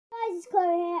is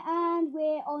Chloe here, and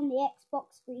we're on the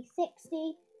Xbox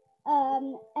 360,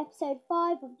 episode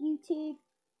 5 of YouTube,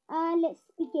 and let's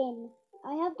begin.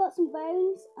 I have got some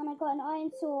bones, and I got an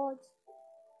iron sword,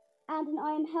 and an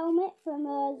iron helmet from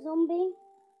a zombie,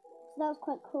 so that was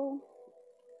quite cool.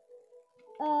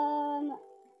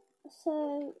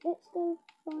 So let's go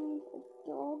find a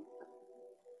dog.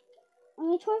 I'm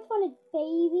going to try and find a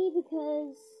baby,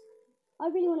 because I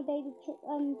really want a baby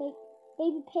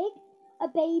pig, a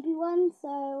baby one,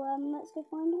 so let's go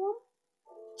find one.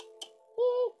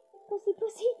 Yeah, pussy,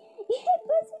 pussy, yeah,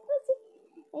 pussy, pussy.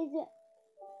 Is it?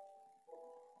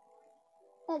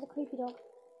 That's a creepy dog.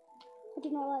 I do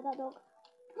not like that dog.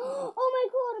 Oh my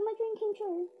god, my dream came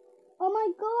true. Oh my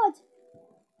god.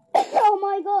 Oh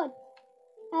my god.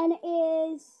 And it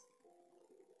is,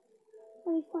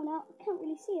 let me find out, I can't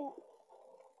really see it.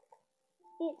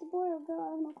 It's a boy or girl, I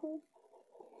have no clue.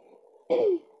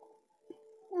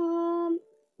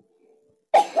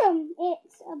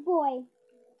 It's a boy.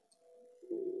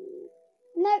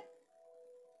 Nope.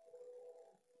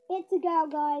 It's a girl,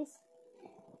 guys.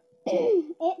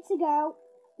 It's a girl.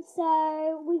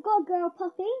 So we've got a girl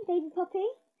puppy, baby puppy.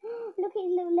 Look at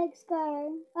his little legs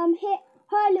go.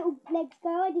 Her little legs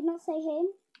go. I did not say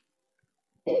him.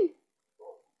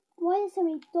 Why are there so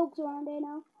many dogs around here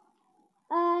now?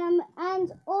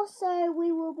 And also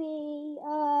we will be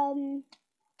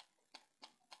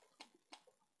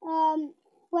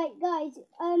wait guys,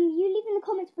 you leave in the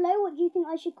comments below what do you think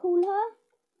I should call her.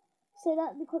 So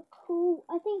that'd be quite cool.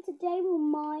 I think today we'll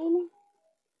mine.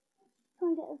 Try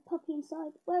and get a puppy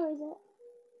inside. Where is it?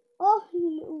 Oh, you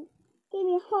little, gave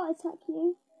me a heart attack,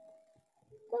 you.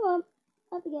 Come on,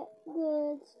 have to get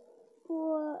good.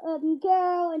 Boy,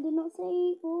 girl, I did not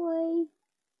say boy.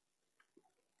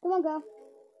 Come on, girl.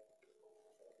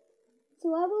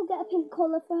 So I will get a pink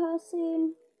collar for her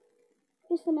soon.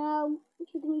 Just for now,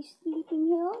 she's gonna be sleeping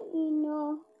here in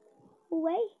a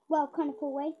hallway. Well, kind of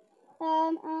hallway.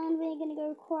 And we're gonna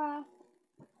go craft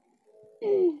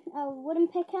a wooden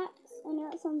pickaxe. I know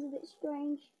that sounds a bit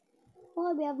strange.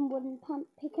 Why we have a wooden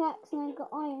pickaxe and I've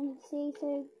got iron, see?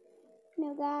 So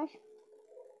no gosh.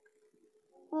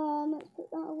 Let's put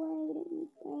that away. We don't need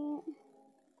that.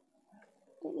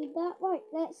 Don't need that. Right,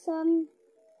 let's go.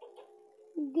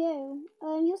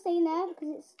 You'll stay in there because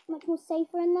it's much more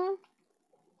safer in there.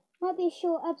 Might be a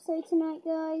short episode tonight,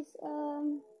 guys.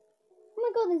 Oh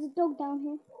my god, there's a dog down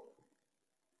here.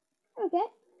 Okay.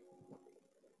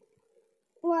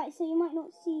 Right, so you might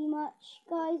not see much,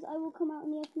 guys. I will come out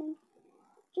in the opening.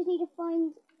 Just need to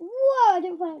find. Whoa! I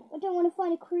don't want to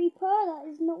find a creeper. That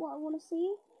is not what I want to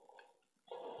see.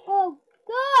 Oh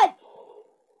god!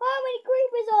 How many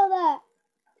creepers are there?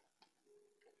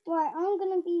 Right, I'm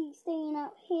gonna be staying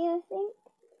out here, I think.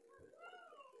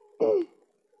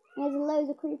 There's loads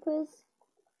of creepers.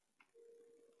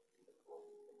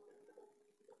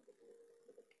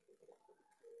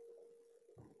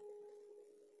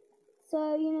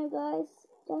 So, you know, guys,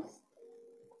 just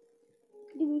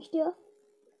doing stuff.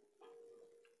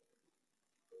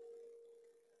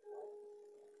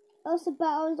 I was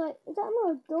like, is that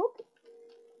not a dog?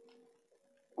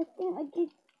 I think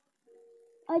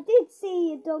I did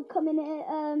see a dog come in here.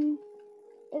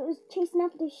 It was chasing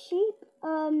after sheep.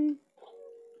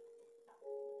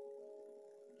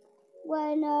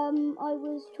 When I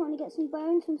was trying to get some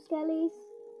bones from skellies.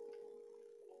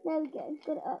 There we go.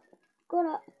 Got it up. Got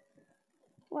it up.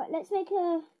 Right, let's make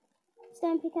a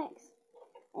stone pickaxe.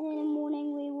 And then in the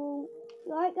morning we will.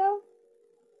 You alright, girl?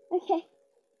 Okay.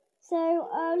 So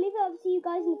I'll leave it up to you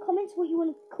guys in the comments what you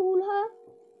want to call her.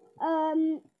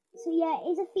 So yeah,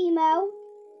 it's a female,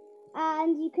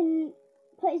 and you can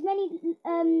put as many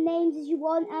names as you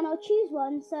want, and I'll choose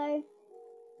one. So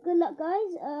good luck,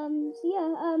 guys. So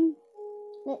yeah,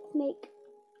 let's make.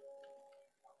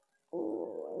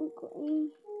 Oh, I've got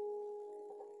any.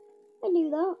 I do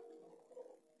that.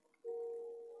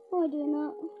 Why am I doing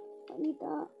that? I need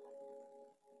that.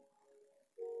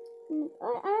 I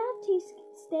have 2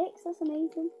 sticks. That's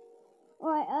amazing.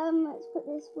 Alright, let's put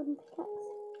this wooden pickaxe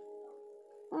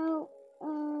out.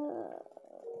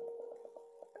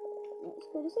 Let's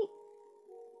go to sleep.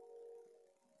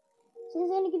 So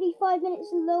there's only going to be 5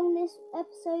 minutes long this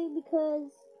episode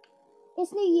because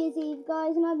it's New Year's Eve,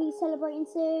 guys, and I'll be celebrating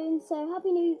soon. So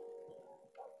Happy New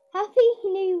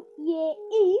Year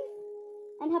Eve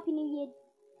and Happy New Year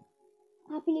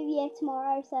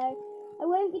tomorrow. So I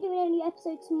won't be doing any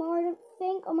episode tomorrow. I don't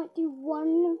think. I might do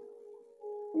one,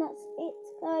 and that's it,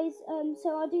 guys.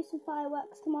 So I'll do some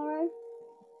fireworks tomorrow.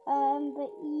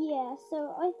 But yeah,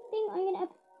 so I think I'm gonna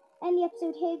end the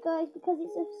episode here, guys, because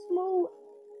it's a small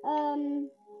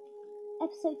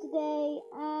episode today,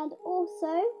 and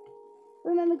also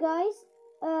Remember, guys,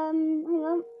 hang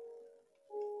on.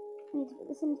 I need to put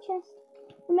this in the chest.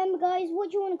 Remember, guys,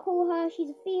 what do you want to call her? She's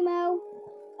a female.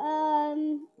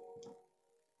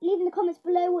 Leave in the comments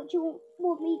below what do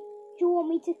you want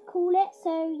me to call it.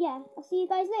 So, yeah, I'll see you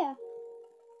guys later.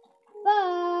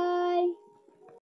 Bye!